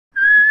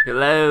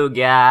Hello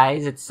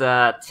guys, it's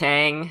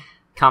Tang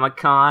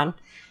Comic-Con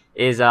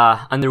is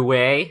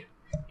underway,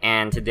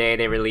 and today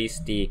they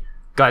released the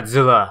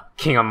Godzilla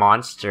King of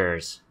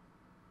Monsters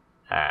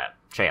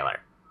trailer.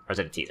 Or is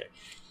it a teaser?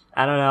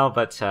 I don't know,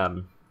 but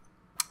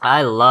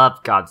I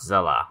love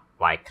Godzilla,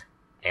 like,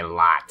 a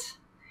lot.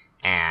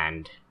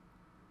 And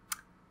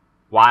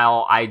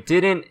while I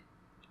didn't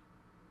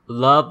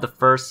love the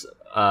first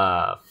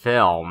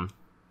film,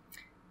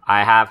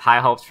 I have high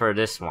hopes for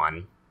this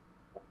one.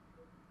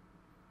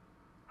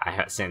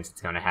 Since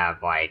it's gonna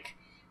have, like,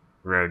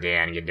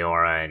 Rodan,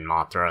 Ghidorah, and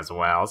Mothra as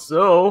well.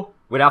 So,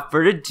 without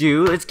further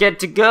ado, let's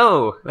get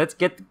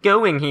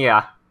going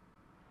here.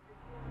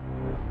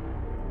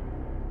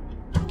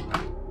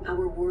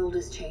 Our world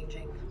is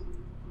changing.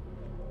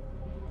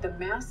 The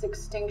mass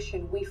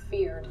extinction we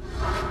feared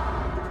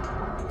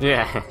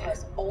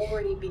has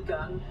already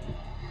begun,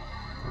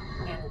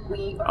 and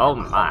we are oh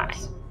the my.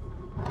 cause.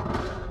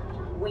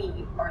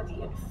 We are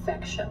the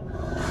infection.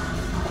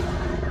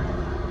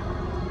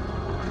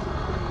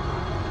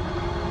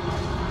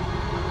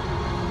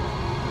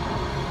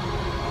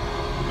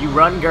 You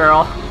run,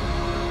 girl.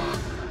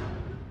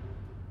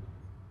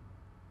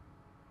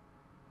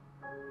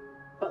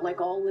 But like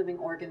all living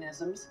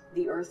organisms,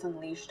 the Earth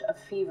unleashed a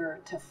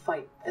fever to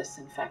fight this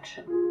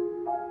infection.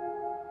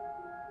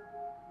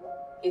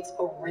 Its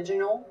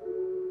original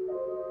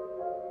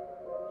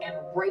and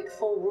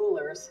rightful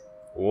rulers,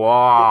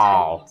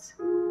 Wow. the Titans.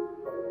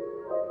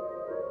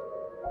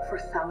 For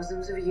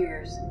thousands of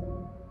years,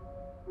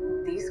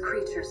 these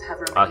creatures have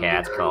remained Okay,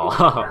 that's cool.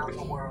 around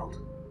the world.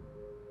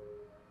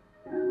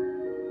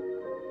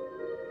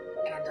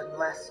 And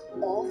unless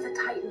all the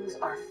Titans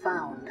are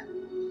found,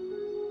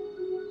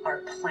 our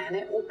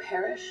planet will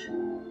perish,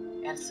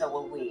 and so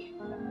will we.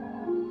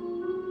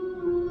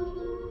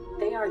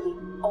 They are the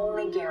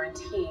only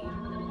guarantee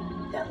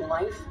that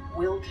life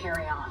will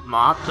carry on.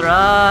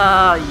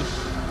 Mothra!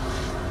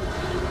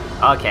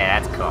 Okay,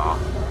 that's cool.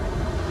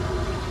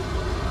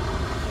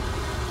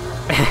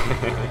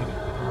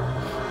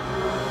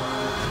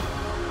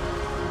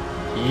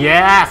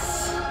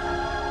 Yes!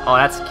 Oh,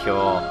 that's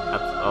cool.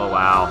 Oh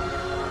wow.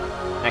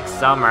 Next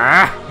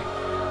summer.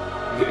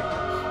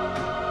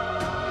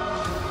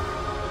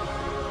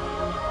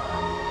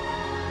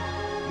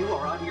 You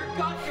are out of your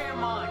goddamn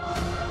mind!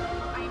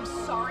 I am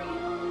sorry,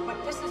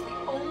 but this is the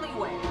only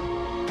way.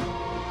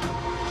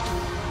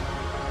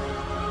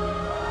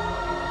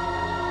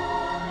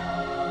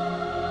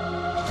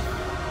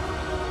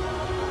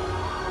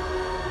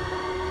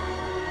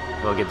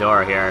 Little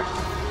Ghidorah here.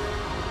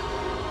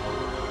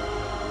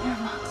 You're a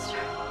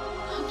monster.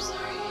 I'm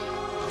sorry.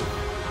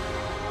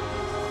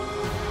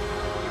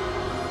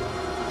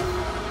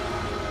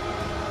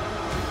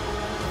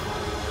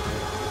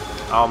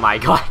 Oh my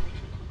god.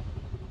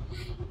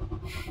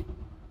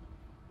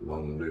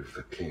 Long live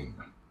the king.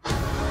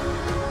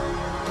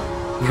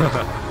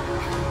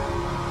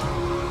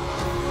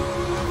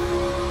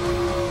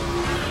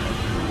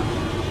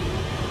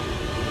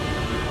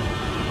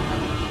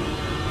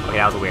 Okay,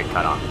 that was a weird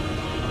cut off.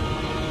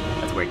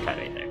 That's a weird cut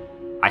right there.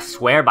 I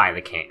swear by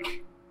the king.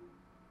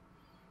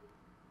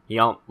 You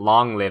don't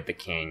long live the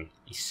king,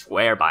 you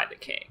swear by the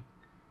king.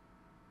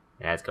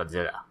 And that's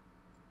Godzilla.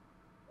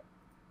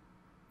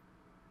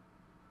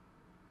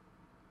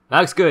 That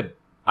looks good.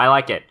 I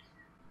like it.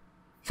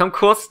 Some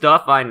cool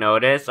stuff I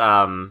noticed.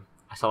 I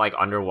saw like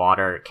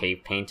underwater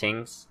cave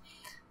paintings.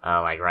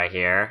 Like right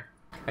here.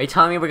 Are you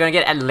telling me we're gonna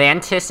get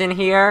Atlantis in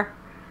here?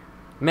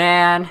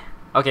 Man.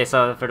 Okay,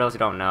 so for those who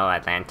don't know,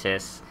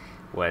 Atlantis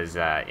was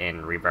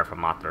in Rebirth of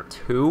Mothra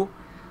 2.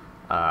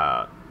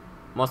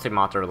 Mostly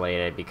Mothra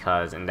related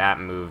because in that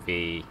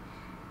movie,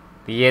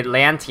 the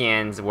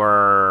Atlanteans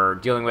were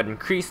dealing with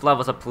increased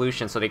levels of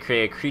pollution, so they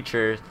created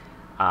creatures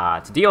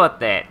to deal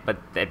with it, but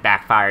it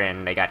backfired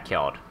and they got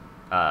killed.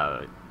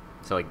 So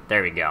like,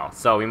 there we go.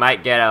 So we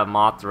might get a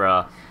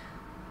Mothra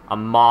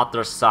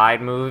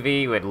side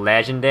movie with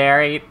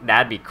Legendary.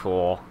 That'd be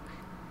cool.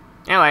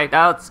 Anyway,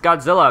 that's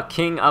Godzilla,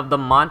 King of the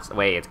Monsters.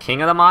 Wait, it's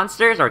King of the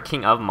Monsters or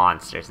King of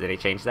Monsters? Did they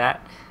change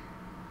that?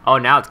 Oh,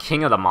 now it's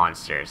King of the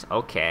Monsters.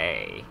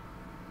 Okay.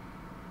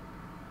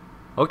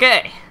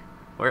 Okay.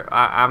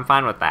 I'm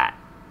fine with that.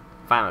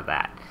 Fine with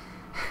that.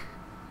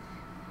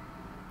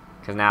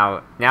 Because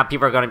now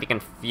people are going to be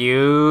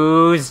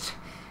confused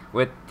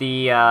with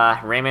the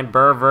Raymond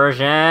Burr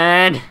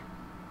version.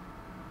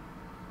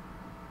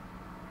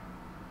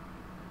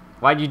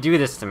 Why'd you do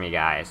this to me,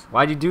 guys?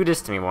 Why'd you do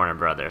this to me, Warner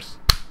Brothers?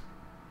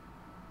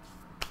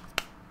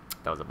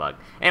 That was a bug.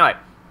 Anyway,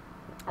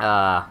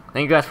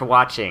 thank you guys for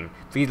watching.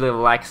 Please leave a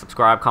like,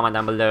 subscribe, comment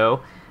down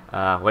below.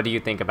 What do you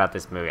think about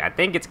this movie? I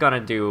think it's gonna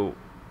do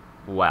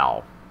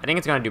well. I think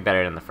it's gonna do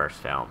better than the first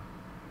film.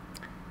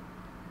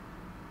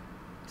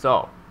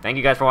 So, thank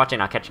you guys for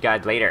watching. I'll catch you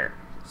guys later.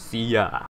 See ya.